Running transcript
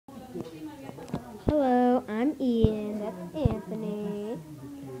I'm Ian. That's Anthony.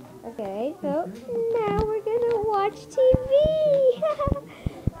 Okay, so now we're gonna watch TV.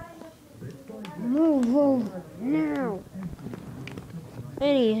 Move over now.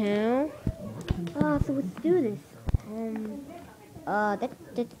 Anyhow, so let's do this.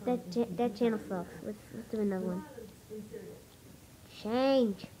 That channel sucks. Let's do another one.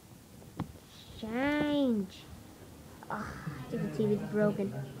 Change. I think the TV's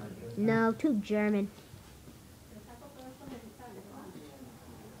broken. No, too German.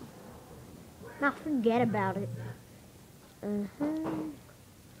 Now forget about it.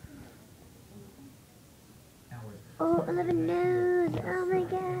 Oh, 11 News. Oh my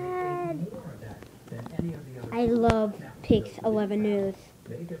god. I love Pix 11 News.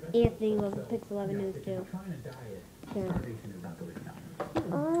 Anthony loves Pix 11 News too. Yeah.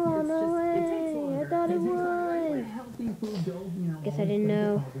 Oh, no way. I thought it was. Guess I didn't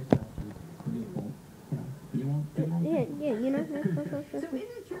know. Yeah, you know. So is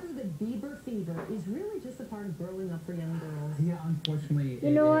it true that Bieber fever is really just a part of growing up for young girls? Yeah, unfortunately.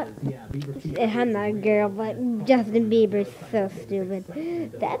 You know what? I'm not a girl, but Justin Bieber's so stupid.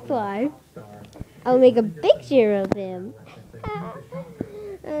 That's why. I'll make a picture of him.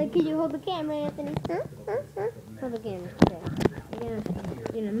 Can you hold the camera, Anthony? Hold the camera. Okay. You're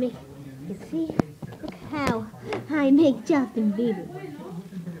gonna make. You see? Look how I make Justin Bieber.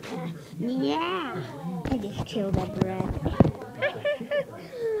 Yeah. I just killed that brat.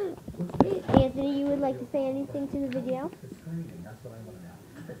 Anthony, you would like to say anything to the video?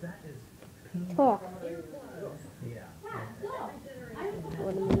 Talk.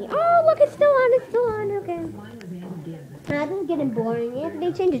 Oh, look, it's still on, okay. This is getting boring.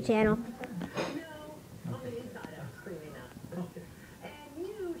 Anthony, change the channel.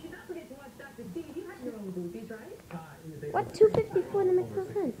 What? 254? That makes no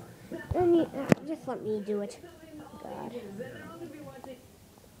sense. Just let me do it. God.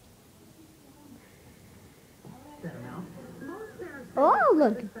 Oh,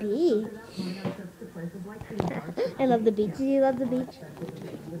 look, beach. I love the beach. Do you love the beach?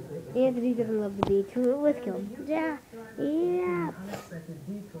 Anthony doesn't love the beach. Let's kill him. Yeah.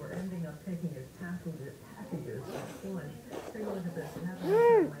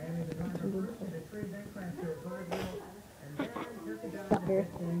 Sucker.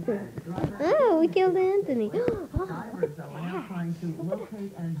 Oh, we killed Anthony. Oh, look at that.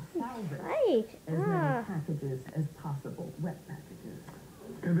 Right. Packages as possible. Wet packages.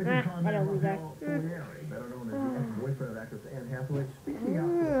 I don't lose that. I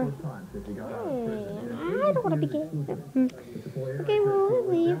don't want to be gay. Okay, well, let's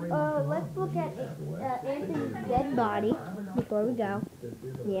leave. Let's look at Anthony's dead body before we go.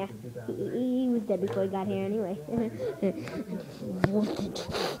 Yeah, he was dead before he got here anyway.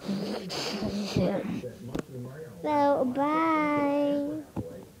 So, bye.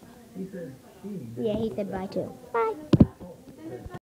 Yeah, he said bye too. Bye.